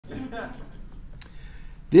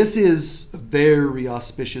This is a very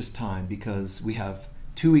auspicious time because we have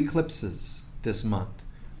 2 eclipses this month.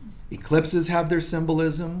 Eclipses have their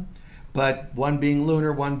symbolism, but one being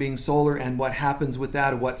lunar, one being solar, and what happens with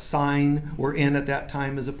that, what sign we're in at that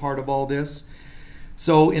time is a part of all this.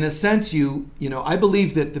 So in a sense, I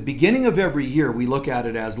believe that the beginning of every year, we look at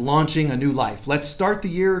it as launching a new life. Let's start the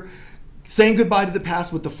year saying goodbye to the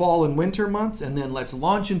past with the fall and winter months, and then let's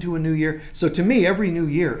launch into a new year. So to me, every new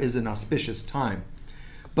year is an auspicious time.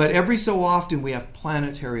 But every so often, we have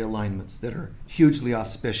planetary alignments that are hugely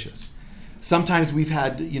auspicious. Sometimes we've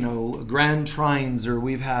had, grand trines, or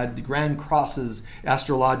we've had grand crosses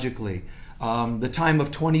astrologically. The time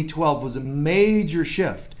of 2012 was a major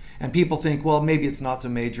shift. And people think, well, maybe it's not so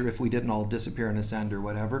major if we didn't all disappear and ascend or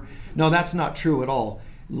whatever. No, that's not true at all.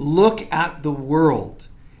 Look at the world.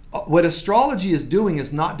 What astrology is doing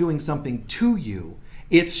is not doing something to you.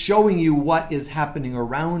 It's showing you what is happening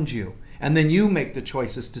around you. And then you make the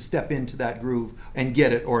choices to step into that groove and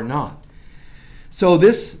get it or not. So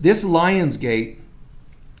this Lion's Gate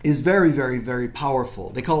is very, very, very powerful.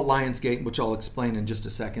 They call it Lion's Gate, which I'll explain in just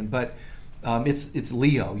a second. But it's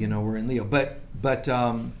Leo, we're in Leo. But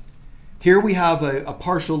here we have a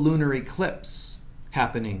partial lunar eclipse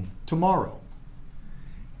happening tomorrow.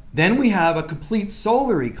 Then we have a complete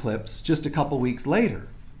solar eclipse just a couple weeks later.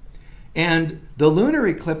 And the lunar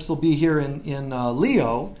eclipse will be here in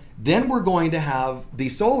Leo. Then we're going to have the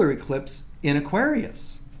solar eclipse in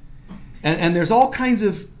Aquarius. And there's all kinds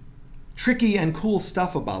of tricky and cool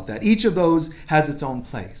stuff about that. Each of those has its own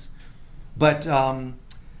place. But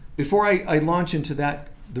before I launch into that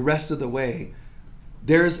the rest of the way,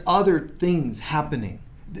 there's other things happening.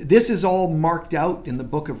 This is all marked out in the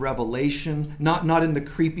book of Revelation, not in the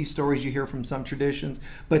creepy stories you hear from some traditions,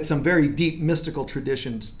 but some very deep mystical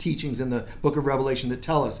traditions, teachings in the book of Revelation that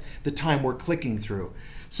tell us the time we're clicking through.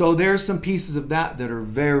 So there's some pieces of that are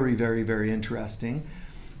very, very, very interesting,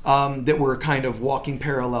 that we're kind of walking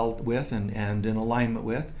parallel with and in alignment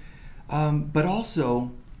with. But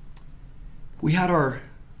also, we had our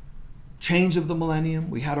change of the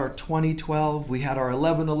millennium, we had our 2012, we had our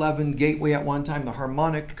 1111 gateway at one time, the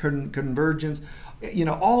Harmonic Convergence,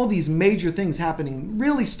 all these major things happening,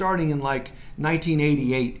 really starting in like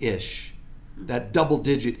 1988-ish, that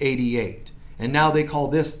double-digit 88. And now they call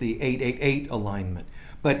this the 888 alignment.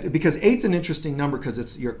 But because 8's an interesting number because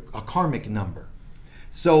it's a karmic number.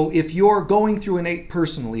 So if you're going through an 8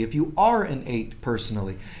 personally, if you are an 8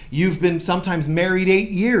 personally, you've been sometimes married 8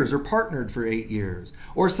 years or partnered for 8 years.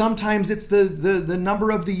 Or sometimes it's the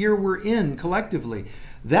number of the year we're in collectively.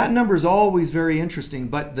 That number is always very interesting,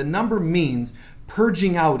 but the number means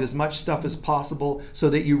purging out as much stuff as possible so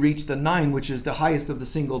that you reach the 9, which is the highest of the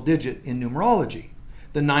single digit in numerology.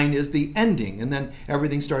 The 9 is the ending, and then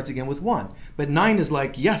everything starts again with 1. But 9 is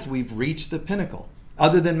like, yes, we've reached the pinnacle.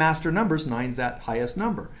 Other than master numbers, 9's that highest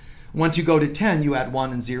number. Once you go to 10, you add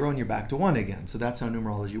 1 and 0, and you're back to 1 again. So that's how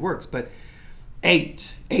numerology works. But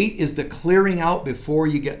 8 is the clearing out before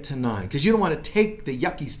you get to 9, because you don't want to take the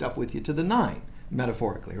yucky stuff with you to the 9,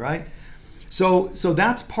 metaphorically, right? So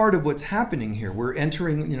that's part of what's happening here. We're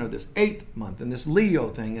entering, this 8th month and this Leo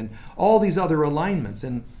thing and all these other alignments.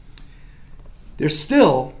 And there's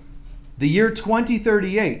still the year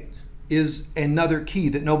 2038 is another key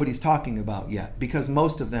that nobody's talking about yet because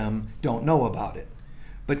most of them don't know about it.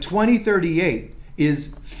 But 2038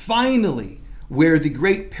 is finally where the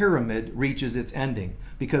Great Pyramid reaches its ending,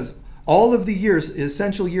 because all of the years,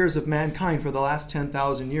 essential years of mankind for the last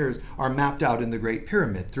 10,000 years are mapped out in the Great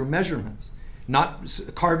Pyramid through measurements, not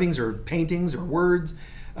carvings or paintings or words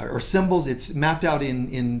or symbols. It's mapped out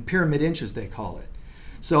in pyramid inches, they call it.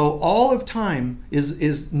 So all of time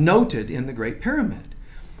is noted in the Great Pyramid.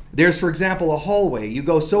 There's, for example, a hallway. You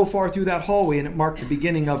go so far through that hallway and it marked the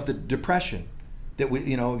beginning of the Depression that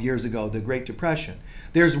years ago, the Great Depression.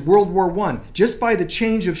 There's World War I, just by the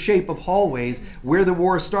change of shape of hallways, where the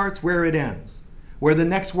war starts, where it ends. Where the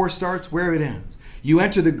next war starts, where it ends. You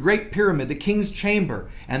enter the Great Pyramid, the King's Chamber,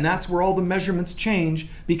 and that's where all the measurements change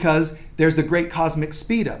because there's the Great Cosmic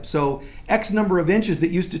Speed Up. So X number of inches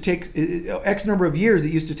that used to take, X number of years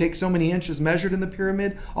that used to take so many inches measured in the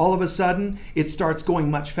pyramid, all of a sudden it starts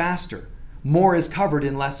going much faster. More is covered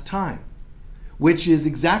in less time, which is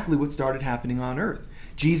exactly what started happening on Earth.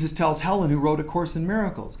 Jesus tells Helen, who wrote A Course in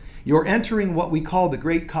Miracles, you're entering what we call the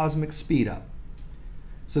Great Cosmic Speed Up.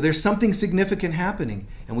 So there's something significant happening,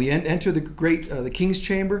 and we enter the King's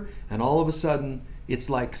Chamber, and all of a sudden it's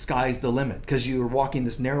like sky's the limit because you're walking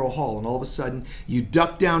this narrow hall, and all of a sudden you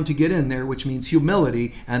duck down to get in there, which means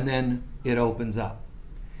humility, and then it opens up.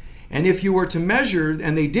 And if you were to measure,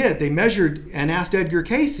 and they did, they measured and asked Edgar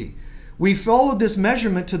Cayce, We followed this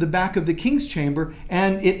measurement to the back of the king's chamber,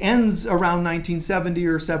 and it ends around 1970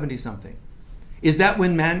 or 70 something. Is that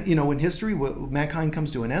when when history, mankind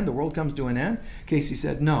comes to an end, the world comes to an end? Casey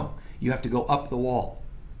said, no, you have to go up the wall.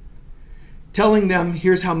 Telling them,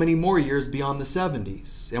 here's how many more years beyond the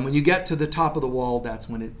 70s. And when you get to the top of the wall, that's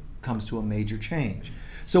when it comes to a major change.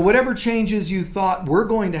 So whatever changes you thought were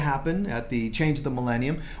going to happen at the change of the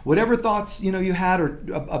millennium, whatever thoughts you had or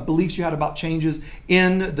beliefs you had about changes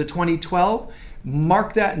in the 2012,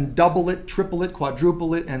 mark that and double it, triple it,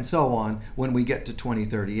 quadruple it, and so on when we get to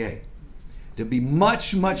 2038. To be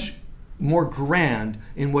much, much more grand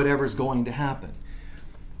in whatever's going to happen.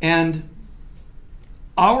 And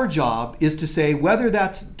our job is to say whether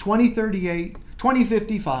that's 2038,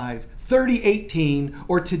 2055, 3018,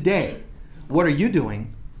 or today, what are you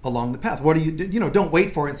doing along the path? What are you, don't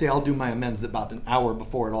wait for it and say, I'll do my amends about an hour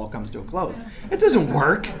before it all comes to a close. It doesn't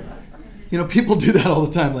work. People do that all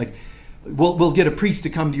the time. Like, we'll get a priest to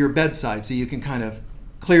come to your bedside so you can kind of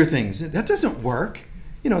clear things. That doesn't work.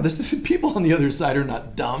 People on the other side are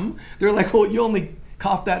not dumb. They're like, well, you only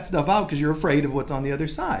cough that stuff out because you're afraid of what's on the other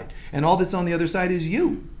side. And all that's on the other side is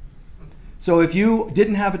you. So if you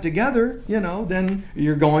didn't have it together, then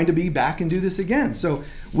you're going to be back and do this again. So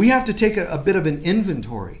we have to take a bit of an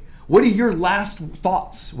inventory. What are your last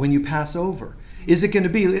thoughts when you pass over? Is it going to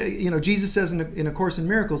be, Jesus says in A Course in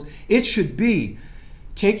Miracles, it should be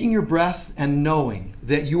taking your breath and knowing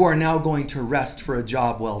that you are now going to rest for a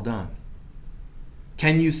job well done.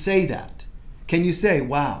 Can you say that? Can you say,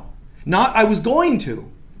 wow, not I was going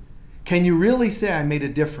to. Can you really say I made a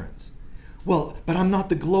difference? Well, but I'm not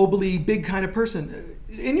the globally big kind of person.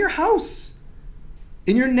 In your house,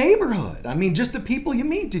 in your neighborhood, just the people you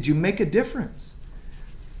meet, did you make a difference?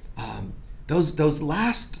 Those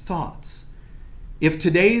last thoughts. If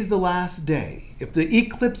today's the last day, if the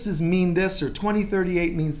eclipses mean this or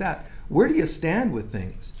 2038 means that, where do you stand with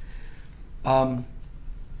things?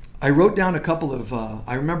 I wrote down a couple of,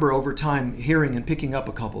 I remember over time hearing and picking up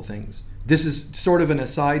a couple things. This is sort of an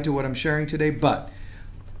aside to what I'm sharing today, but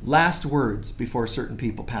last words before certain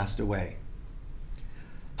people passed away.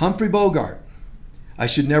 Humphrey Bogart, I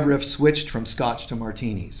should never have switched from scotch to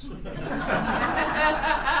martinis.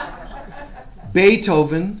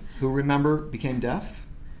 Beethoven, who remember became deaf,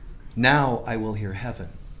 now I will hear heaven.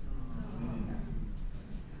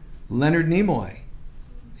 Leonard Nimoy,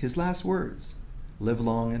 his last words, live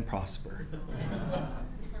long and prosper.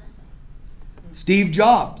 Steve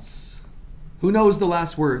Jobs. Who knows the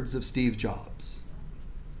last words of Steve Jobs?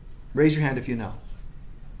 Raise your hand if you know.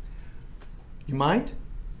 You mind?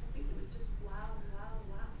 I think it was just wow, wow,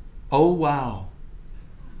 wow. Oh, wow.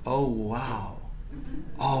 Oh, wow.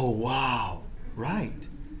 Oh, wow. Right.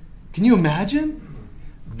 Can you imagine?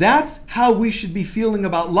 That's how we should be feeling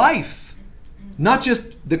about life. Not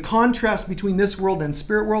just the contrast between this world and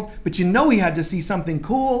spirit world, but he had to see something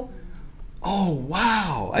cool. Oh,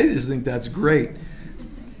 wow. I just think that's great.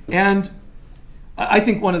 And I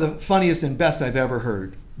think one of the funniest and best I've ever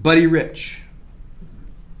heard, Buddy Rich,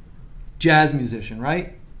 jazz musician,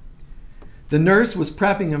 right? The nurse was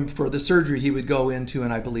prepping him for the surgery he would go into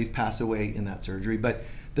and I believe pass away in that surgery, but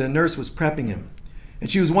the nurse was prepping him. And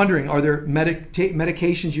she was wondering, are there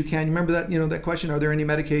medications you can? You remember that, that question? Are there any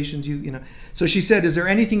medications you? So she said, is there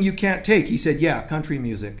anything you can't take? He said, yeah, country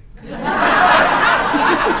music.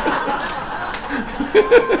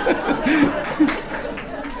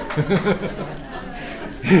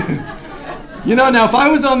 Now if I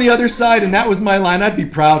was on the other side and that was my line, I'd be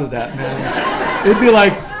proud of that, man. It'd be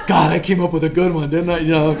like, God, I came up with a good one, didn't I?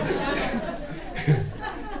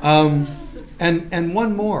 And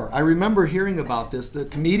one more. I remember hearing about this. The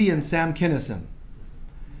comedian Sam Kinison,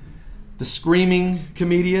 the screaming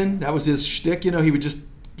comedian, that was his shtick. He would just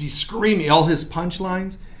be screaming all his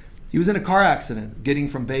punchlines. He was in a car accident getting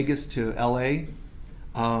from Vegas to L.A.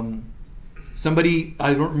 Somebody,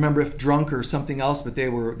 I don't remember if drunk or something else, but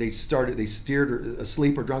they steered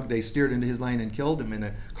asleep or drunk. They steered into his lane and killed him in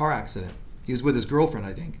a car accident. He was with his girlfriend,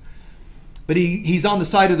 I think. But he's on the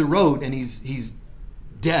side of the road and he's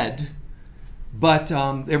dead. But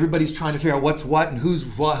everybody's trying to figure out what's what and who's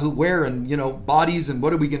what, who, where, and bodies and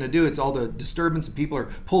what are we going to do? It's all the disturbance and people are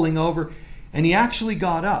pulling over. And he actually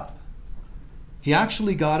got up. He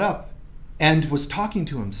actually got up and was talking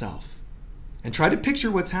to himself and tried to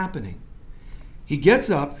picture what's happening. He gets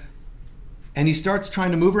up and he starts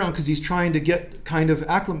trying to move around because he's trying to get kind of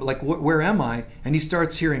acclimated, like where am I? And he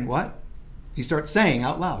starts hearing what? He starts saying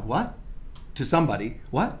out loud, what? To somebody,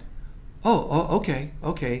 what? Oh,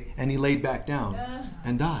 okay. And he laid back down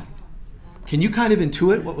and died. Can you kind of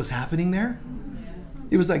intuit what was happening there?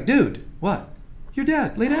 It was like, dude, what? You're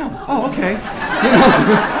dead. Lay down. Oh, okay.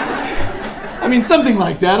 I mean, something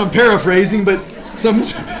like that. I'm paraphrasing, but some,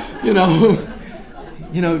 you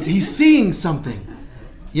know, he's seeing something.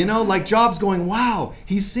 You know, like Job's going, wow,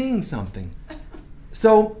 he's seeing something.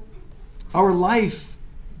 So our life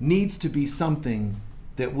needs to be something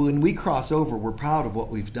that when we cross over, we're proud of what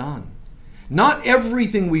we've done. Not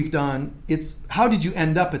everything we've done, it's how did you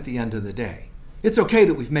end up at the end of the day? It's okay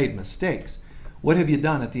that we've made mistakes. What have you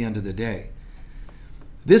done at the end of the day?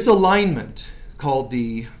 This alignment called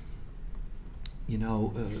the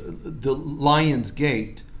Lion's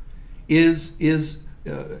Gate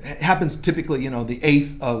happens typically, the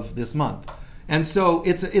 8th of this month. And so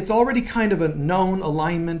it's already kind of a known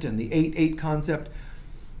alignment and the 8-8 concept.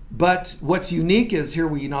 But what's unique is here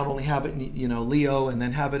we not only have it in, Leo and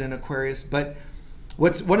then have it in Aquarius, but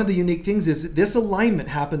one of the unique things is that this alignment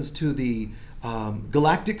happens to the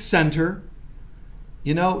galactic center.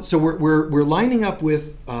 So we're lining up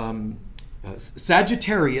with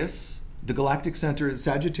Sagittarius. The galactic center is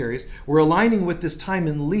Sagittarius. We're aligning with this time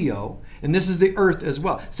in Leo, and this is the Earth as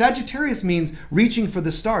well. Sagittarius means reaching for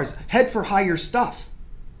the stars, head for higher stuff,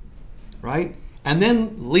 right? And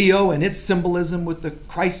then Leo and its symbolism with the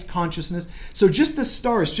Christ consciousness. So just the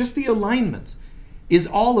stars, just the alignments is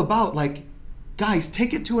all about like, guys,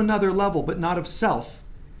 take it to another level, but not of self.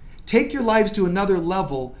 Take your lives to another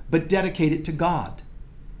level, but dedicate it to God.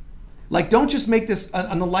 Like, don't just make this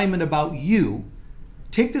an alignment about you.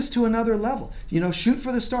 Take this to another level. Shoot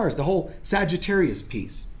for the stars, the whole Sagittarius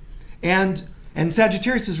piece. And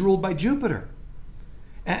Sagittarius is ruled by Jupiter.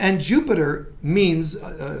 And Jupiter means,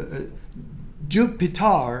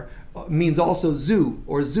 Jupiter means also Zu,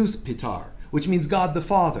 or Zeus Pitar, which means God the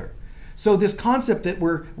Father. So this concept that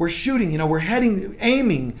we're shooting, we're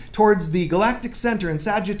aiming towards the galactic center in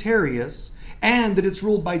Sagittarius, and that it's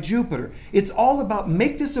ruled by Jupiter. It's all about,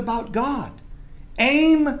 make this about God.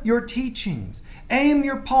 Aim your teachings, aim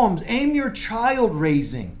your poems, aim your child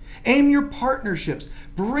raising, aim your partnerships.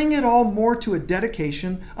 Bring it all more to a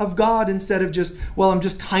dedication of God instead of just, well, I'm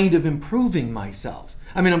just kind of improving myself.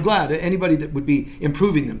 I mean, I'm glad anybody that would be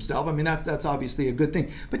improving themselves. I mean, that's obviously a good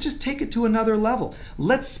thing. But just take it to another level.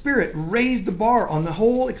 Let Spirit raise the bar on the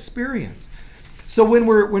whole experience. So when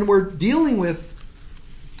we're dealing with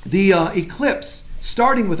the eclipse,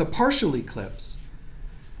 starting with a partial eclipse,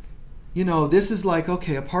 this is like,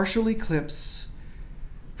 okay, a partial eclipse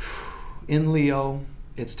in Leo.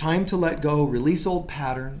 It's time to let go, release old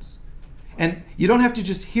patterns. And you don't have to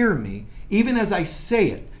just hear me. Even as I say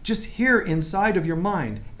it, just hear inside of your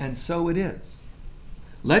mind, and so it is.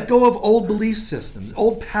 Let go of old belief systems,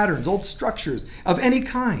 old patterns, old structures of any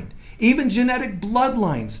kind, even genetic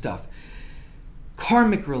bloodline stuff,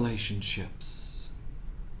 karmic relationships.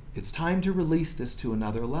 It's time to release this to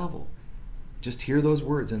another level. Just hear those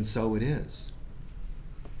words, and so it is.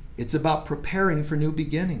 It's about preparing for new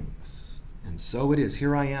beginnings. And so it is.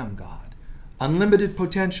 Here I am, God. Unlimited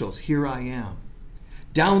potentials. Here I am.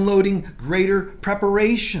 Downloading greater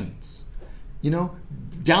preparations.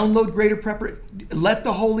 Download greater preparation. Let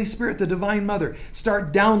the Holy Spirit, the Divine Mother,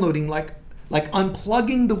 start downloading, like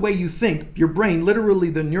unplugging the way you think, your brain, literally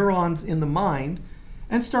the neurons in the mind,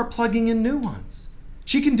 and start plugging in new ones.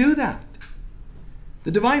 She can do that.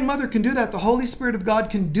 The Divine Mother can do that. The Holy Spirit of God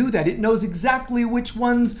can do that. It knows exactly which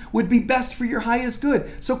ones would be best for your highest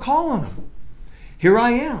good. So call on them. Here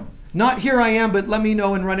I am. Not here I am, but let me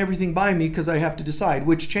know and run everything by me because I have to decide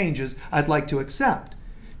which changes I'd like to accept.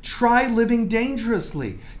 Try living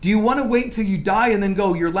dangerously. Do you want to wait until you die and then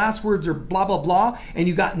go, your last words are blah, blah, blah, and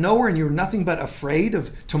you got nowhere and you're nothing but afraid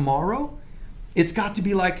of tomorrow? It's got to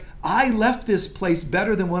be like, I left this place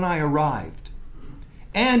better than when I arrived.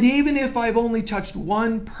 And even if I've only touched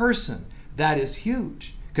one person, that is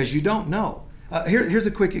huge because you don't know. Here's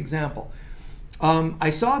a quick example. I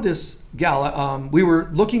saw this gal, we were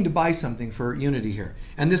looking to buy something for Unity here,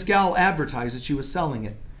 and this gal advertised that she was selling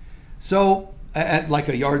it. So at like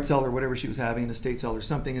a yard sale or whatever she was having, an estate sale or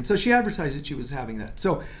something, and so she advertised that she was having that.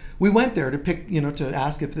 So we went there to pick, to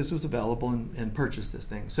ask if this was available and purchase this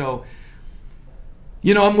thing. So,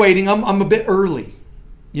 I'm waiting. I'm a bit early.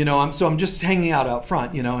 So I'm just hanging out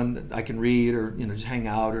front, and I can read or, just hang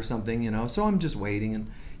out or something, so I'm just waiting. And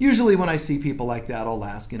usually when I see people like that, I'll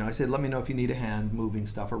ask, I said, let me know if you need a hand moving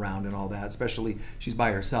stuff around and all that, especially she's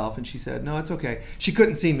by herself. And she said, no, it's okay. She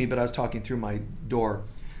couldn't see me, but I was talking through my door,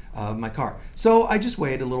 my car. So I just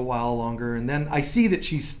waited a little while longer. And then I see that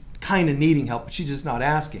she's kind of needing help, but she's just not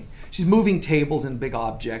asking. She's moving tables and big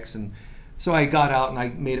objects. And so I got out and I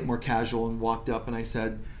made it more casual and walked up and I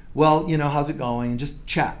said, well, how's it going? And just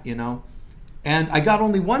chat, And I got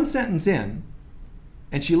only one sentence in,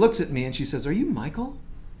 and she looks at me and she says, are you Michael?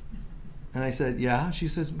 And I said, yeah. She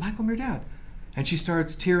says, Michael Mirdad, And she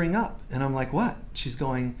starts tearing up. And I'm like, what? She's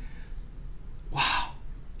going, wow.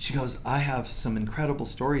 She goes, I have some incredible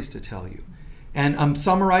stories to tell you. And I'm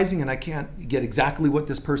summarizing, and I can't get exactly what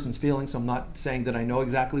this person's feeling, so I'm not saying that I know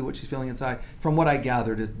exactly what she's feeling inside. From what I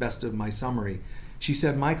gathered at best of my summary, she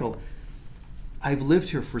said, Michael, I've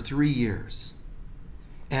lived here for 3 years.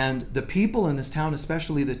 And the people in this town,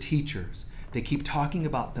 especially the teachers, they keep talking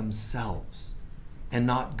about themselves and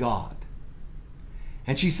not God.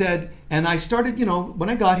 And she said, and I started, when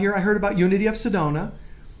I got here, I heard about Unity of Sedona.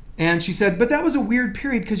 And she said, but that was a weird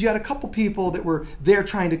period because you had a couple people that were there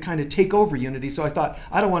trying to kind of take over Unity. So I thought,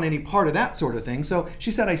 I don't want any part of that sort of thing. So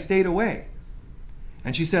she said, I stayed away.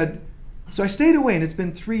 And she said, so I stayed away, and it's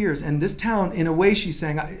been 3 years. And this town, in a way, she's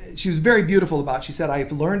saying, she was very beautiful about it. She said,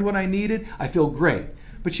 I've learned what I needed. I feel great.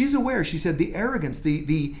 But she's aware, she said, the arrogance,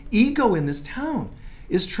 the ego in this town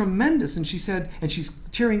is tremendous. And she said, and she's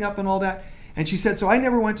tearing up and all that. And she said, so I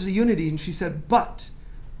never went to Unity. And she said, but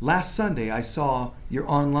last Sunday I saw your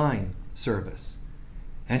online service.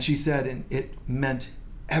 And she said, and it meant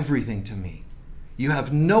everything to me. You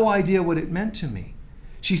have no idea what it meant to me.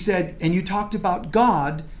 She said, and you talked about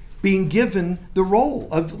God being given the role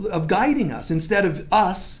of guiding us. Instead of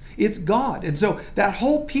us, it's God. And so that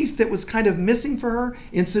whole piece that was kind of missing for her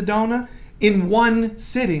in Sedona, in one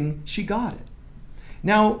sitting, she got it.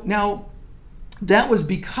 Now that was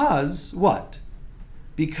because, what?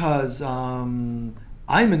 Because I'm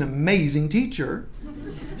an amazing teacher.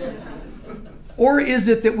 Or is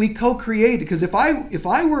it that we co-created? Because if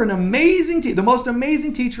I were an amazing teacher, the most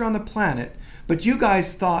amazing teacher on the planet, but you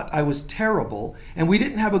guys thought I was terrible, and we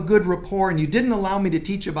didn't have a good rapport, and you didn't allow me to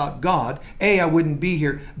teach about God, A, I wouldn't be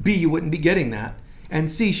here, B, you wouldn't be getting that, and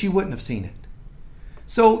C, she wouldn't have seen it.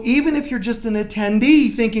 So even if you're just an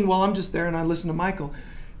attendee thinking, well, I'm just there and I listen to Michael,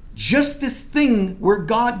 just this thing where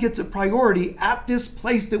God gets a priority at this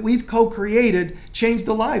place that we've co-created changed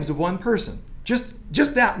the lives of one person. Just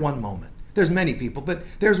that one moment. There's many people, but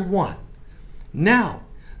there's one. Now,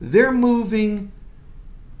 they're moving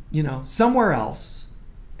somewhere else,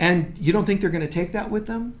 and you don't think they're going to take that with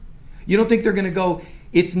them? You don't think they're going to go,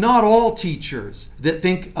 it's not all teachers that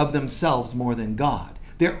think of themselves more than God.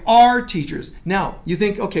 There are teachers. Now, you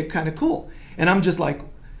think, okay, kind of cool. And I'm just like,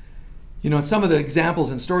 in some of the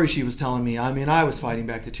examples and stories she was telling me, I was fighting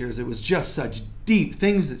back the tears. It was just such deep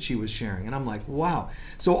things that she was sharing. And I'm like, wow.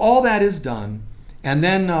 So all that is done. And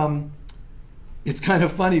then it's kind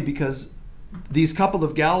of funny because these couple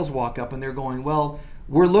of gals walk up and they're going, well,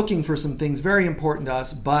 we're looking for some things very important to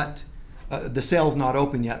us, but the sale's not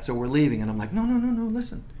open yet, so we're leaving. And I'm like, no,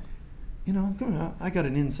 listen. Come on, I got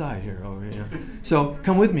an inside here over here. So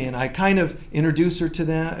come with me. And I kind of introduce her to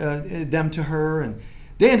them to her, and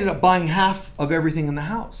they ended up buying half of everything in the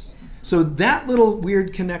house. So that little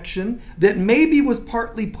weird connection that maybe was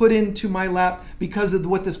partly put into my lap because of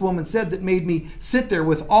what this woman said that made me sit there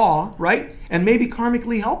with awe, right? And maybe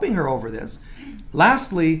karmically helping her over this.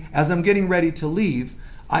 Lastly, as I'm getting ready to leave,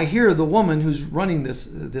 I hear the woman who's running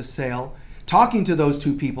this sale talking to those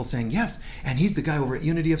two people saying, yes, and he's the guy over at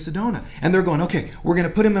Unity of Sedona. And they're going, okay, we're going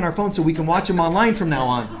to put him in our phone so we can watch him online from now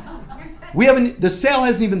on. The sale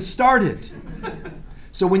hasn't even started.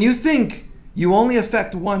 So when you think you only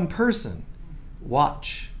affect one person,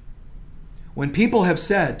 watch. When people have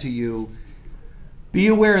said to you, be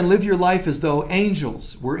aware and live your life as though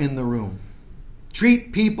angels were in the room.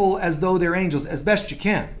 Treat people as though they're angels as best you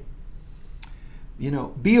can.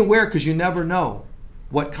 Be aware because you never know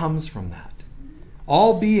what comes from that.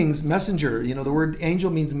 All beings, messenger, the word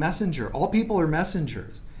angel means messenger. All people are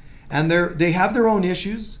messengers. And they have their own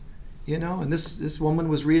issues, and this woman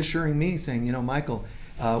was reassuring me saying, Michael,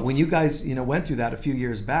 when you guys, went through that a few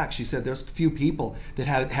years back, she said there's a few people that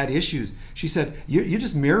had issues. She said, you're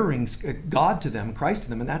just mirroring God to them, Christ to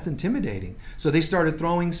them, and that's intimidating. So they started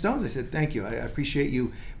throwing stones. I said, thank you. I appreciate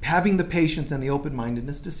you having the patience and the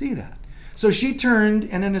open-mindedness to see that. So she turned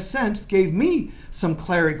and in a sense gave me some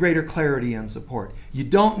greater clarity and support. You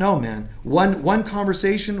don't know, man. One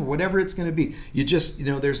conversation, whatever it's going to be, you just,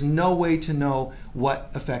 there's no way to know what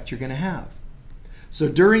effect you're going to have. So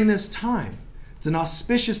during this time, it's an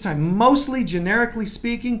auspicious time, mostly generically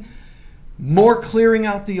speaking, more clearing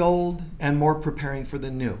out the old and more preparing for the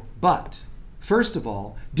new. But first of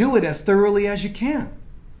all, do it as thoroughly as you can.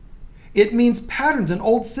 It means patterns and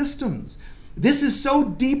old systems. This is so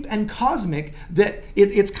deep and cosmic that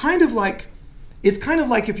it's kind of like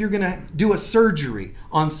if you're going to do a surgery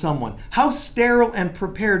on someone. How sterile and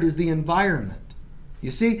prepared is the environment?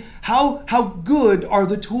 You see, how good are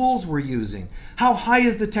the tools we're using? How high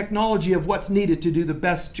is the technology of what's needed to do the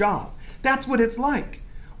best job? That's what it's like.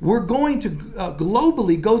 We're going to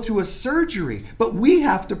globally go through a surgery, but we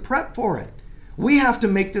have to prep for it. We have to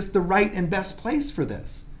make this the right and best place for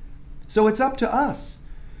this. So it's up to us.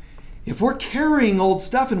 If we're carrying old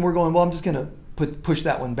stuff and we're going, well, I'm just going to push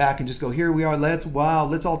that one back and just go, here we are, let's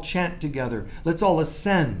all chant together. Let's all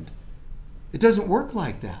ascend. It doesn't work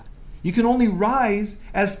like that. You can only rise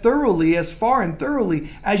as thoroughly, as far and thoroughly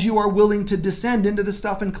as you are willing to descend into the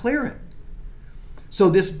stuff and clear it. So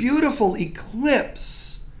this beautiful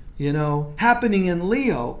eclipse, happening in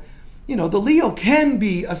Leo, the Leo can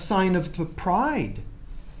be a sign of pride.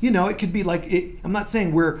 It could be like, I'm not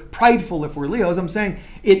saying we're prideful if we're Leos. I'm saying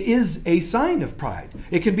it is a sign of pride.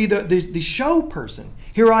 It could be the show person.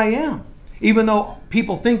 Here I am. Even though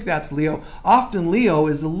people think that's Leo, often Leo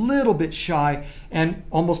is a little bit shy and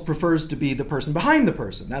almost prefers to be the person behind the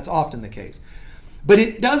person. That's often the case. But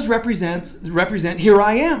it does represent here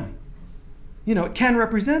I am. It can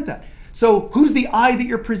represent that. So who's the I that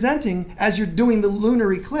you're presenting as you're doing the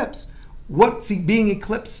lunar eclipse? What's being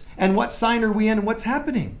eclipsed and what sign are we in and what's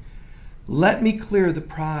happening? Let me clear the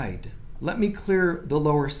pride. Let me clear the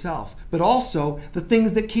lower self, but also the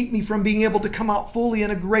things that keep me from being able to come out fully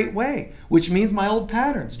in a great way, which means my old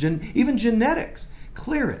patterns, even genetics.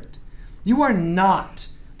 Clear it. You are not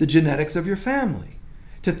the genetics of your family.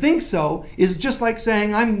 To think so is just like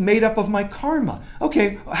saying I'm made up of my karma.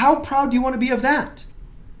 Okay, how proud do you want to be of that?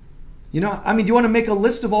 Do you want to make a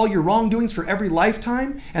list of all your wrongdoings for every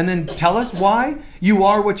lifetime and then tell us why you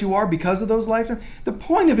are what you are because of those lifetimes? The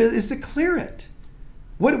point of it is to clear it.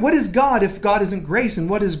 What is God if God isn't grace? And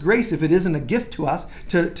what is grace if it isn't a gift to us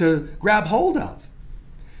to grab hold of?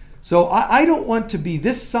 So I don't want to be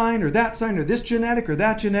this sign or this genetic or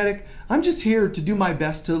that genetic. I'm just here to do my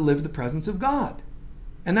best to live the presence of God.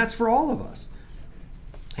 And that's for all of us.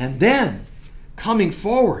 And then coming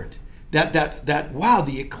forward,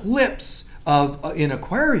 the eclipse in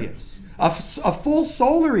Aquarius, a full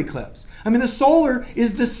solar eclipse. The solar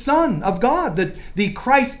is the Son of God, the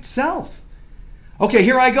Christ self. Okay,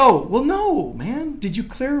 here I go. Well, no, man. Did you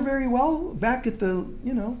clear very well back at the,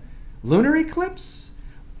 lunar eclipse?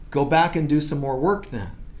 Go back and do some more work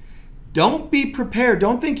then. Don't be prepared.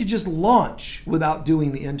 Don't think you just launch without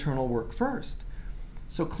doing the internal work first.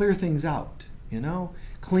 So clear things out,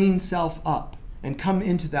 clean self up and come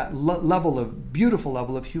into that beautiful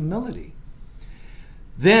level of humility.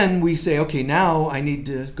 Then we say, okay, now I need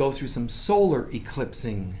to go through some solar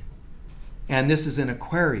eclipsing. And this is in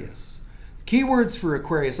Aquarius. Keywords for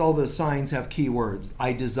Aquarius, all the signs have keywords.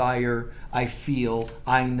 I desire, I feel,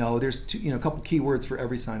 I know. There's a couple keywords for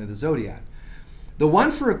every sign of the zodiac. The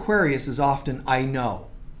one for Aquarius is often I know.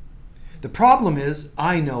 The problem is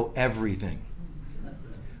I know everything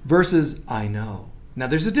versus I know. Now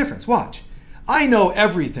there's a difference. Watch. I know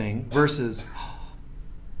everything versus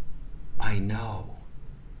I know.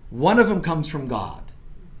 One of them comes from God.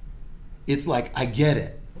 It's like I get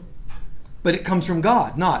it. But it comes from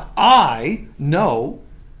God, not I know,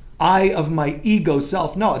 I of my ego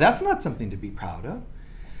self. No, that's not something to be proud of.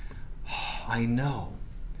 I know.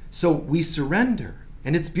 So we surrender.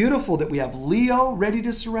 And it's beautiful that we have Leo ready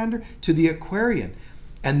to surrender to the Aquarian.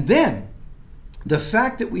 And then the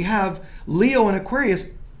fact that we have Leo and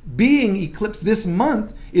Aquarius being eclipsed this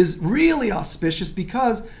month is really auspicious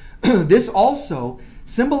because this also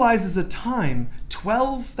symbolizes a time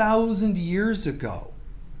 12,000 years ago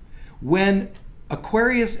when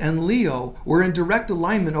Aquarius and Leo were in direct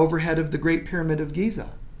alignment overhead of the Great Pyramid of Giza.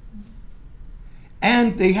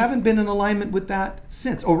 And they haven't been in alignment with that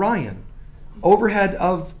since. Orion, overhead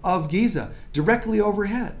of Giza, directly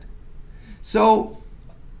overhead. So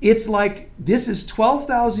it's like this is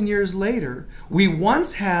 12,000 years later. We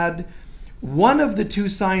once had one of the two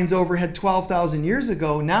signs overhead 12,000 years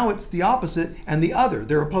ago. Now it's the opposite and the other.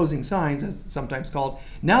 They're opposing signs, as it's sometimes called.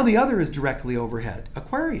 Now the other is directly overhead,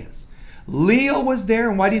 Aquarius. Leo was there,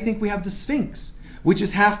 and why do you think we have the Sphinx, which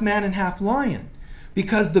is half man and half lion?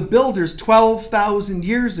 Because the builders 12,000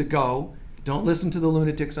 years ago, don't listen to the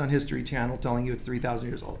lunatics on History Channel telling you it's 3,000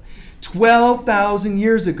 years old. 12,000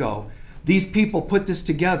 years ago, these people put this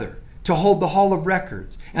together to hold the Hall of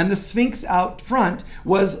Records. And the Sphinx out front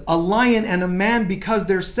was a lion and a man because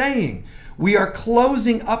they're saying, we are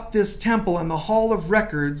closing up this temple and the Hall of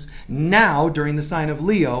Records now during the sign of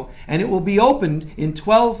Leo, and it will be opened in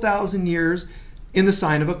 12,000 years in the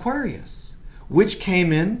sign of Aquarius, which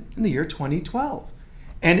came in the year 2012.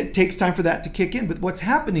 And it takes time for that to kick in. But what's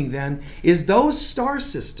happening then is those star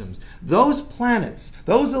systems, those planets,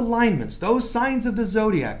 those alignments, those signs of the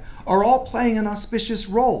zodiac are all playing an auspicious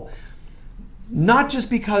role. Not just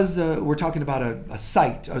because we're talking about a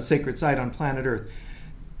sacred site on planet Earth.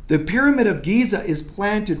 The Pyramid of Giza is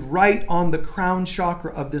planted right on the crown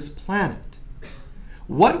chakra of this planet.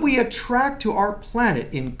 what we attract to our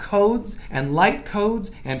planet in codes and light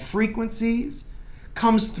codes and frequencies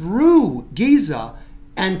comes through Giza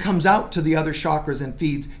and comes out to the other chakras and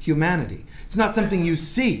feeds humanity. It's not something you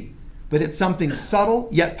see, but it's something subtle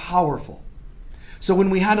yet powerful. So when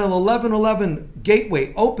we had an 1111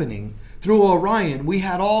 gateway opening through Orion, we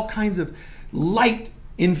had all kinds of light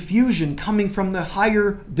infusion coming from the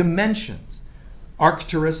higher dimensions,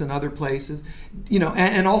 Arcturus and other places,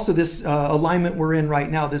 and also this alignment we're in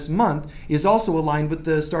right now this month is also aligned with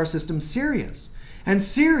the star system Sirius. And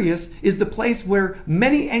Sirius is the place where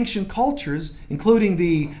many ancient cultures, including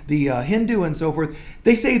the Hindu and so forth,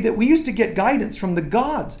 they say that we used to get guidance from the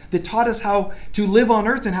gods that taught us how to live on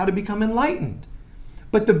earth and how to become enlightened.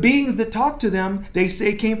 But the beings that talk to them, they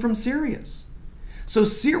say, came from Sirius. So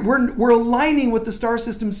we're aligning with the star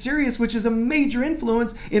system Sirius, which is a major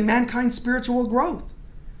influence in mankind's spiritual growth.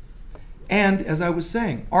 And as I was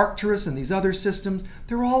saying, Arcturus and these other systems,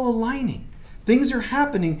 they're all aligning. Things are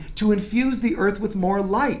happening to infuse the earth with more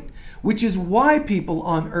light, which is why people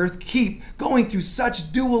on earth keep going through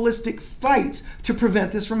such dualistic fights to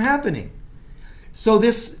prevent this from happening. So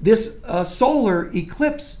this solar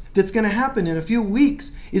eclipse that's going to happen in a few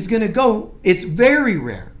weeks is going to go, it's very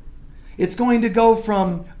rare. It's going to go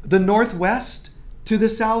from the northwest to the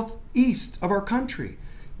southeast of our country,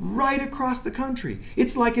 right across the country.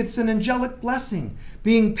 It's like it's an angelic blessing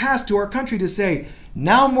being passed to our country to say,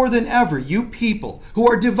 now more than ever, you people who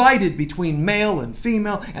are divided between male and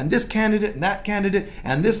female and this candidate and that candidate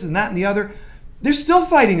and this and that and the other, they're still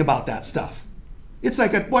fighting about that stuff. It's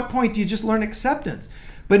like, at what point do you just learn acceptance?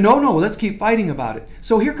 But no, let's keep fighting about it.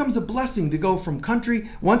 So here comes a blessing to go from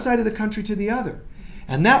one side of the country to the other.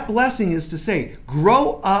 And that blessing is to say,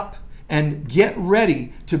 grow up and get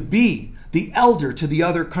ready to be the elder to the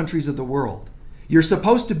other countries of the world. You're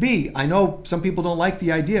supposed to be, I know some people don't like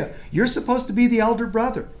the idea, you're supposed to be the elder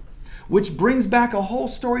brother. Which brings back a whole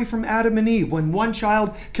story from Adam and Eve when one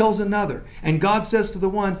child kills another. And God says to the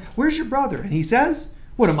one, where's your brother? And he says,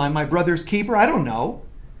 what am I, my brother's keeper? I don't know.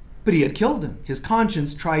 But he had killed him. His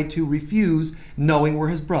conscience tried to refuse knowing where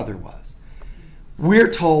his brother was.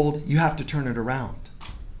 We're told you have to turn it around.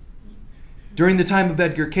 During the time of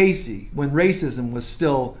Edgar Cayce, when racism was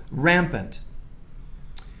still rampant,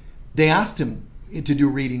 they asked him to do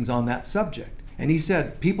readings on that subject. And he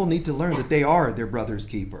said, people need to learn that they are their brother's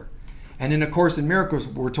keeper. And in A Course in Miracles,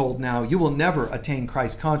 we're told now, you will never attain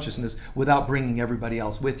Christ consciousness without bringing everybody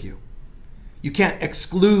else with you. You can't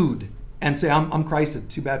exclude and say, I'm Christed,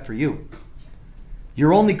 too bad for you.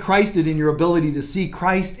 You're only Christed in your ability to see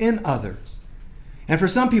Christ in others. And for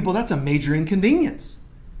some people, that's a major inconvenience.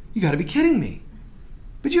 You got to be kidding me.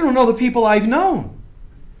 But you don't know the people I've known.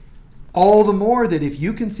 All the more that if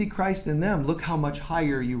you can see Christ in them, look how much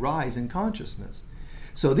higher you rise in consciousness.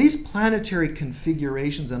 So these planetary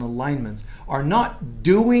configurations and alignments are not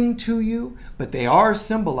doing to you, but they are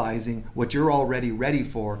symbolizing what you're already ready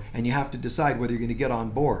for, and you have to decide whether you're going to get on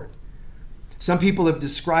board. Some people have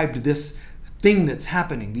described this thing that's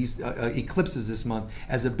happening, these eclipses this month,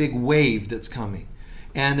 as a big wave that's coming.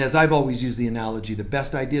 And as I've always used the analogy, the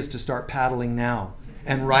best idea is to start paddling now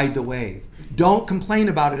and ride the wave. Don't complain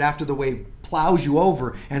about it after the wave plows you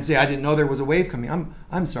over and say, I didn't know there was a wave coming.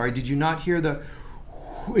 I'm sorry, did you not hear the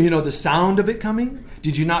sound of it coming?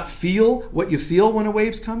 Did you not feel what you feel when a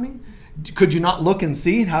wave's coming? Could you not look and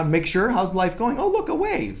see make sure how's life going? Oh, look, a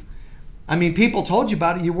wave. I mean, people told you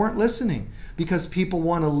about it, you weren't listening because people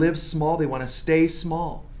want to live small, they want to stay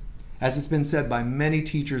small. As it's been said by many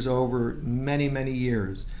teachers over many, many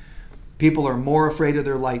years, people are more afraid of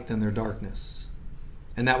their light than their darkness.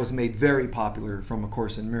 And that was made very popular from A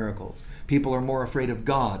Course in Miracles. People are more afraid of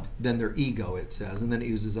God than their ego, it says. And then it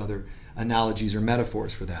uses other analogies or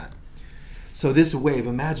metaphors for that. So this wave,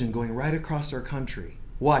 imagine going right across our country.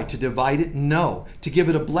 Why? To divide it? No. To give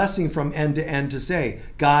it a blessing from end to end to say,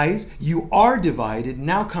 guys, you are divided,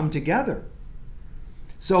 now come together.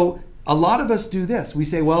 So a lot of us do this. We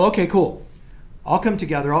say, well, okay, cool. I'll come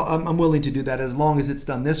together. I'm willing to do that as long as it's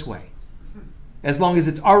done this way. As long as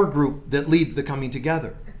it's our group that leads the coming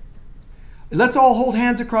together. Let's all hold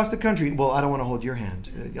hands across the country. Well, I don't want to hold your hand.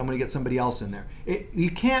 I'm going to get somebody else in there. You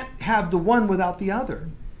can't have the one without the other.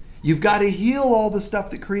 You've got to heal all the stuff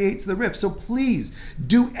that creates the rift. So please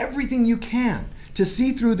do everything you can to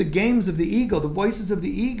see through the games of the ego, the voices of the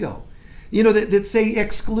ego, that say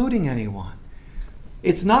excluding anyone.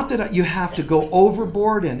 It's not that you have to go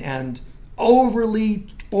overboard and overly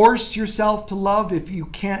force yourself to love if you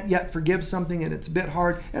can't yet forgive something and it's a bit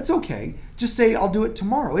hard. That's okay. Just say, I'll do it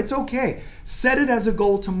tomorrow. It's okay. Set it as a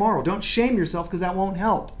goal tomorrow. Don't shame yourself because that won't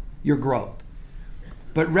help your growth.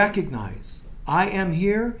 But recognize I am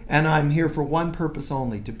here, and I'm here for one purpose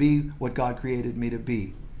only, to be what God created me to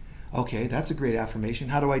be. Okay, that's a great affirmation.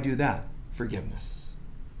 How do I do that? Forgiveness.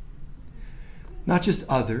 Not just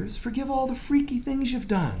others. Forgive all the freaky things you've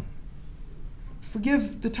done.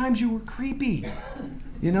 Forgive the times you were creepy.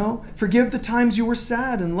 Forgive the times you were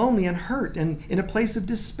sad and lonely and hurt and in a place of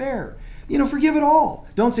despair. Forgive it all.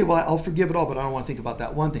 Don't say, well, I'll forgive it all, but I don't want to think about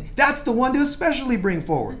that one thing. That's the one to especially bring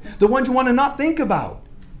forward. The one you want to not think about.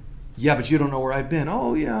 Yeah, but you don't know where I've been.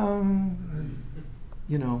 Oh, yeah.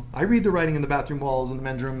 I read the writing in the bathroom walls in the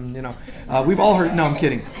men's room. We've all heard. No, I'm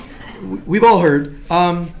kidding. We've all heard.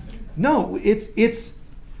 No, it's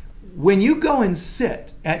when you go and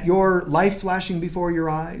sit at your life flashing before your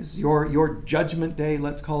eyes, your judgment day,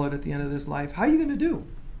 let's call it, at the end of this life, how are you going to do?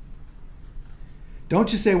 Don't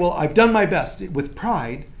just say, well, I've done my best. With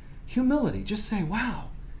pride, humility. Just say, wow,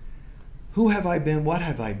 who have I been? What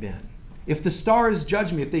have I been? If the stars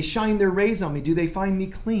judge me, if they shine their rays on me, do they find me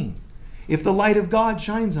clean? If the light of God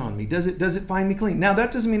shines on me, does it find me clean? Now,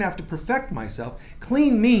 that doesn't mean I have to perfect myself.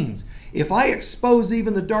 Clean means if I expose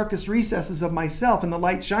even the darkest recesses of myself and the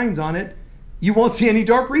light shines on it, you won't see any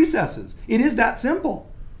dark recesses. It is that simple.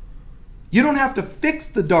 You don't have to fix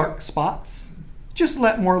the dark spots. Just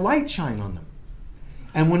let more light shine on them.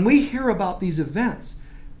 And when we hear about these events,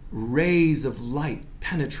 rays of light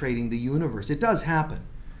penetrating the universe, it does happen.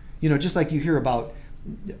 Just like you hear about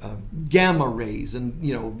gamma rays and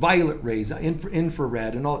violet rays,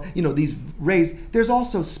 infrared, and all these rays. There's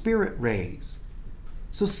also spirit rays.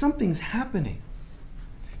 So something's happening.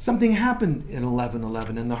 Something happened in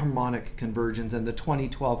 1111 and the Harmonic Convergence and the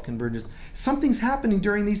 2012 Convergence. Something's happening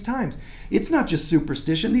during these times. It's not just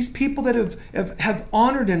superstition. These people that have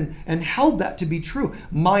honored and held that to be true,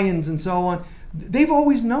 Mayans and so on, they've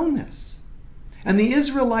always known this. And the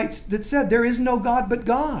Israelites that said there is no God but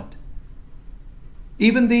God.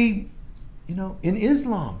 Even in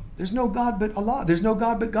Islam, there's no God but Allah. There's no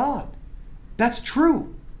God but God. That's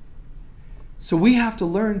true. So we have to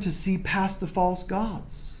learn to see past the false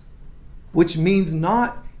gods, which means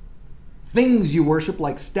not things you worship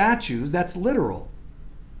like statues. That's literal.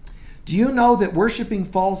 Do you know that worshiping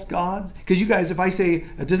false gods, because you guys, if I say,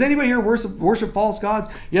 does anybody here worship false gods?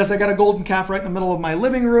 Yes, I got a golden calf right in the middle of my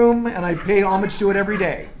living room and I pay homage to it every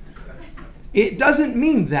day. It doesn't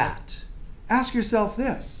mean that. Ask yourself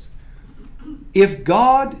this. If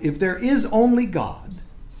there is only God,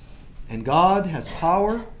 and God has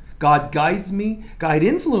power, God guides me, God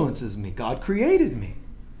influences me, God created me,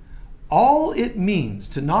 all it means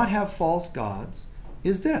to not have false gods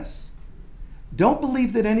is this. Don't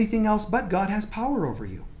believe that anything else but God has power over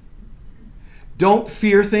you. Don't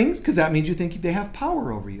fear things, because that means you think they have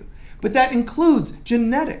power over you. But that includes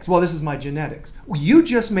genetics. Well, this is my genetics. You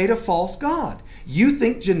just made a false god. You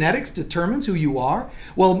think genetics determines who you are?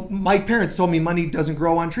 Well, my parents told me money doesn't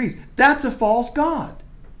grow on trees. That's a false god.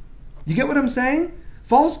 You get what I'm saying?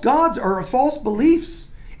 False gods are false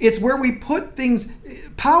beliefs. It's where we put things,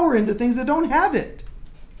 power into things that don't have it.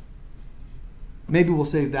 Maybe we'll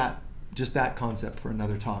save just that concept for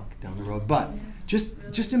another talk down the road. But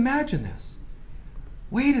just imagine this.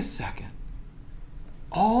 Wait a second.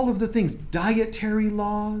 All of the things, dietary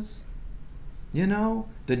laws,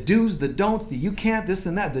 the do's, the don'ts, the you can't, this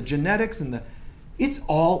and that, the genetics it's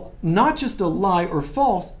all not just a lie or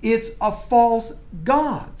false, it's a false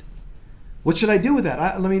god. What should I do with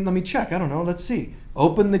that? Let me check. I don't know. Let's see.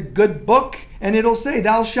 Open the good book and it'll say,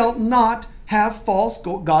 thou shalt not have false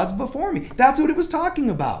gods before me. That's what it was talking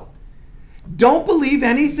about. Don't believe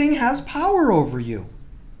anything has power over you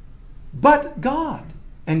but God.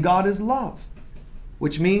 And God is love.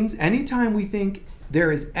 Which means anytime we think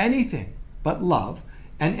there is anything but love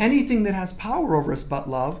and anything that has power over us but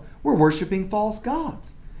love, we're worshiping false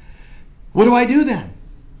gods. What do I do then?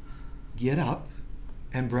 Get up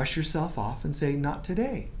and brush yourself off and say, not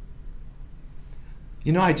today.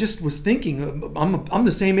 I just was thinking, I'm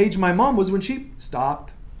the same age my mom was when she... Stop.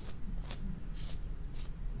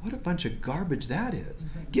 What a bunch of garbage that is.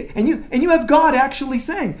 And you have God actually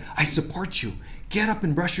saying, I support you. Get up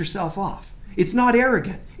and brush yourself off. It's not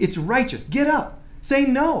arrogant. It's righteous. Get up. Say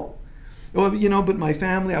no. Well, but my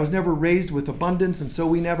family, I was never raised with abundance, and so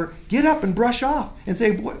we never... Get up and brush off and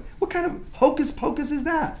say, what kind of hocus pocus is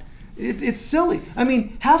that? It's silly.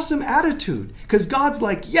 Have some attitude. Because God's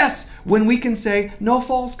like, yes, when we can say, no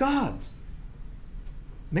false gods.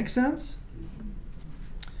 Make sense?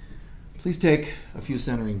 Please take a few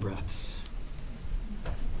centering breaths.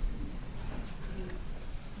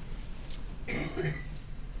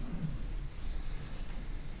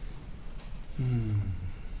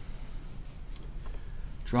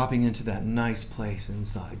 Dropping into that nice place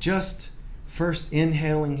inside. Just First,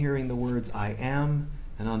 inhaling, hearing the words, I am,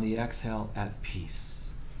 and on the exhale, at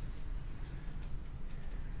peace.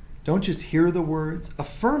 Don't just hear the words,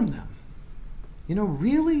 affirm them. You know,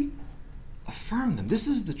 really affirm them. This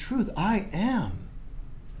is the truth. I am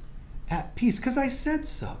at peace because I said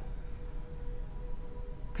so.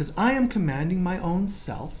 Because I am commanding my own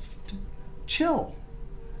self to chill,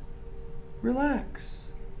 relax.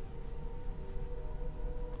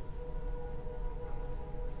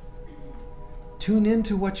 Tune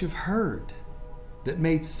into what you've heard that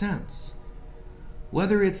made sense.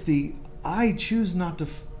 Whether it's the I choose not to,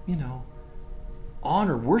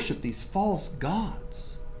 honor, worship these false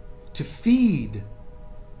gods, to feed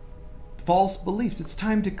false beliefs. It's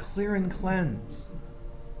time to clear and cleanse.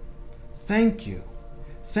 Thank you.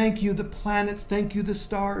 Thank you, the planets. Thank you, the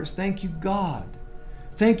stars. Thank you, God.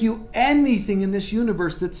 Thank you, anything in this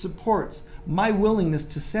universe that supports my willingness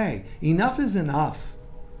to say, enough is enough,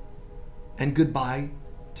 and goodbye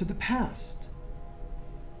to the past.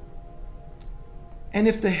 And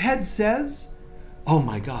if the head says, oh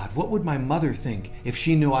my God, what would my mother think if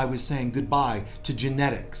she knew I was saying goodbye to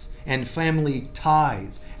genetics and family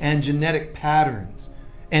ties and genetic patterns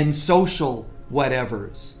and social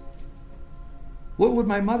whatevers? What would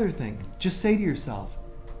my mother think? Just say to yourself,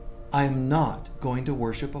 I am not going to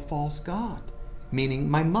worship a false god, meaning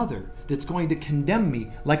my mother that's going to condemn me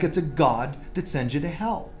like it's a god that sends you to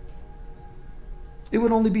hell. It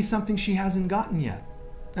would only be something she hasn't gotten yet,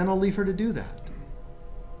 and I'll leave her to do that.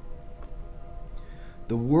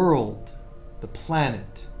 The world, the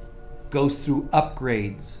planet, goes through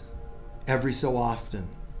upgrades every so often.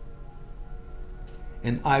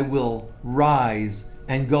 And I will rise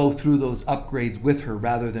and go through those upgrades with her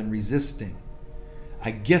rather than resisting.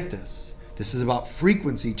 I get this. This is about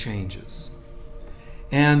frequency changes.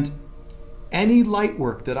 And any light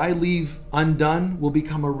work that I leave undone will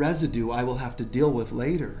become a residue I will have to deal with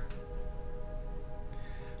later.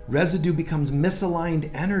 Residue becomes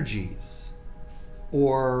misaligned energies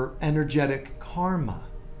or energetic karma,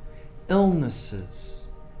 illnesses,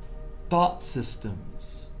 thought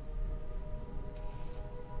systems,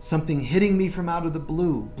 something hitting me from out of the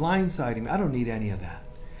blue, blindsiding me. I don't need any of that.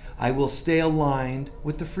 I will stay aligned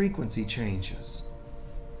with the frequency changes.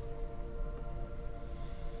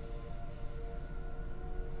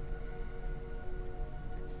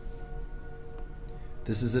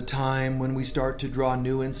 This is a time when we start to draw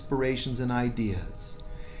new inspirations and ideas.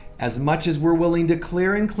 As much as we're willing to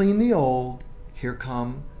clear and clean the old, here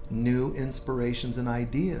come new inspirations and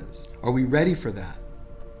ideas. Are we ready for that?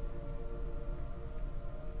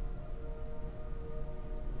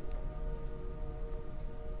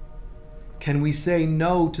 Can we say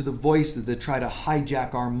no to the voices that try to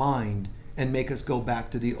hijack our mind and make us go back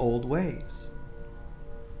to the old ways?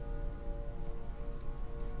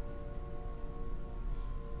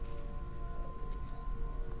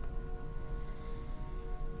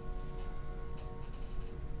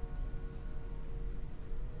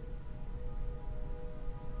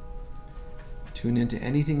 Tune into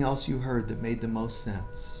anything else you heard that made the most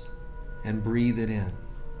sense and breathe it in.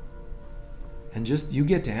 And just, you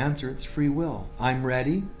get to answer, it's free will. I'm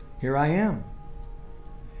ready, here I am.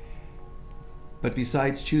 But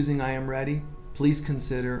besides choosing I am ready, please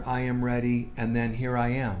consider I am ready and then here I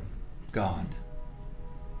am, God.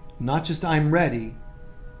 Not just I'm ready,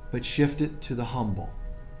 but shift it to the humble.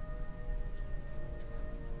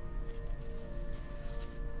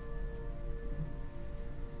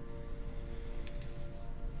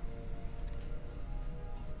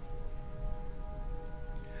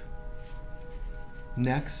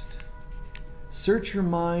 Next, search your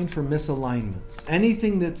mind for misalignments.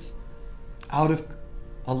 Anything that's out of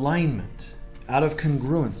alignment, out of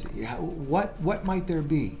congruency. What might there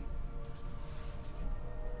be?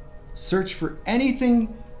 Search for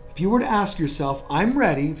anything. If you were to ask yourself, I'm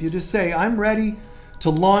ready, if you just say, I'm ready to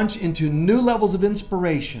launch into new levels of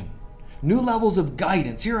inspiration, new levels of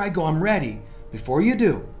guidance. Here I go, I'm ready. Before you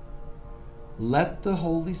do, let the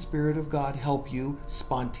Holy Spirit of God help you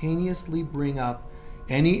spontaneously bring up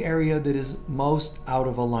any area that is most out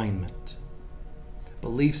of alignment.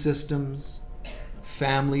 Belief systems,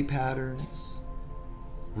 family patterns,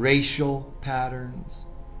 racial patterns,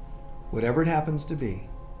 whatever it happens to be,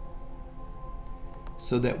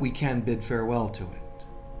 so that we can bid farewell to it.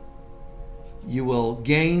 You will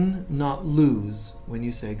gain, not lose, when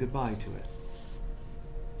you say goodbye to it.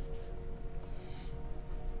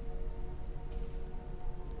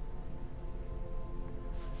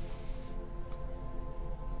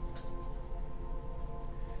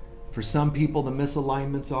 For some people, the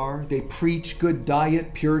misalignments are they preach good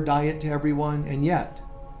diet, pure diet to everyone, and yet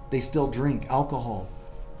they still drink alcohol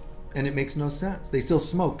and it makes no sense. They still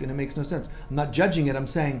smoke and it makes no sense. I'm not judging it. I'm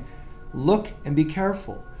saying, look and be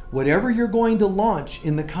careful. Whatever you're going to launch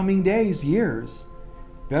in the coming days, years,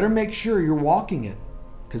 better make sure you're walking it.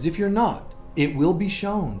 Because if you're not, it will be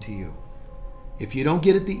shown to you. If you don't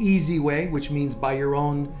get it the easy way, which means by your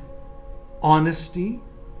own honesty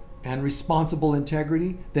and responsible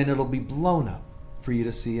integrity, then it'll be blown up for you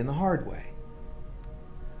to see in the hard way.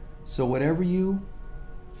 So whatever you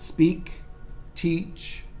speak,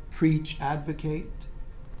 teach, preach, advocate,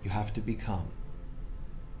 you have to become.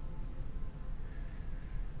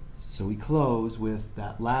 So we close with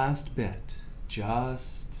that last bit.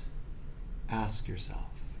 Just ask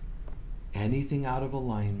yourself, anything out of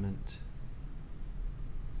alignment?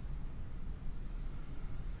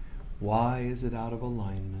 Why is it out of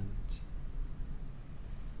alignment?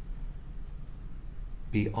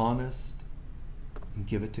 Be honest and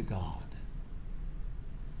give it to God.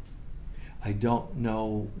 I don't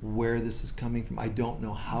know where this is coming from. I don't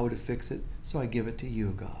know how to fix it, so I give it to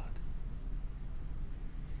you, God.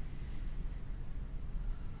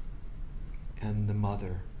 And the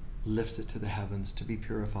Mother lifts it to the heavens to be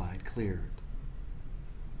purified, cleared,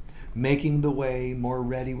 making the way more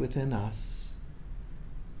ready within us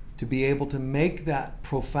to be able to make that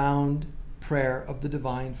profound prayer of the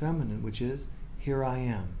Divine Feminine, which is, here I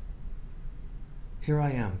am. Here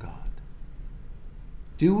I am, God.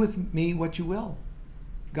 Do with me what you will.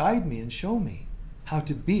 Guide me and show me how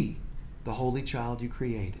to be the holy child you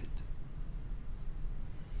created.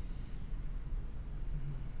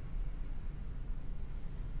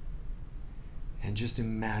 And just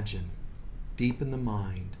imagine, deep in the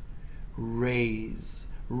mind, rays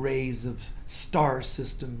of star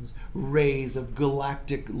systems, rays of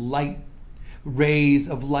galactic light, rays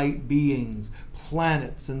of light beings,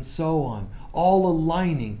 planets, and so on, all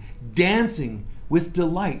aligning, dancing with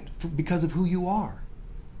delight because of who you are.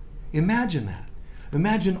 Imagine that.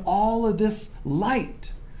 Imagine all of this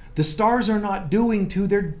light. The stars are not doing to,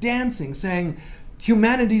 they're dancing, saying,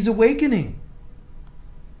 humanity's awakening.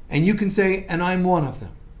 And you can say, and I'm one of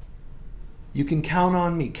them. You can count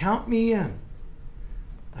on me. Count me in.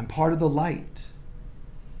 I'm part of the light.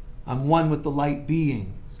 I'm one with the light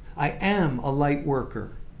beings. I am a light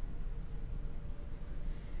worker.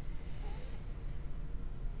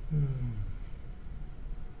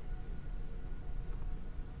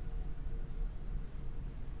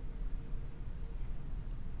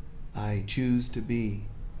 I choose to be,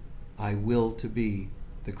 I will to be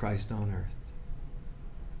the Christ on earth.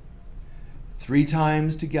 3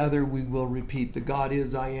 times together we will repeat the God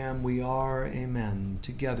is, I am, we are, amen.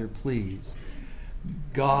 Together, please.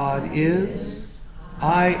 God is,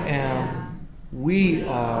 I am, we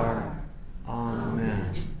are,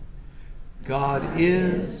 amen. God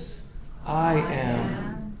is, I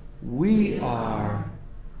am, we are,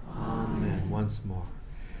 amen. Once more.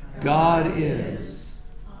 God is,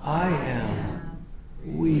 I am,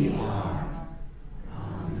 we are,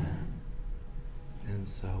 amen. And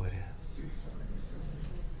so it is.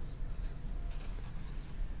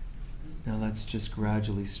 Now let's just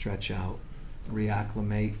gradually stretch out,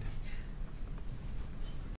 reacclimate.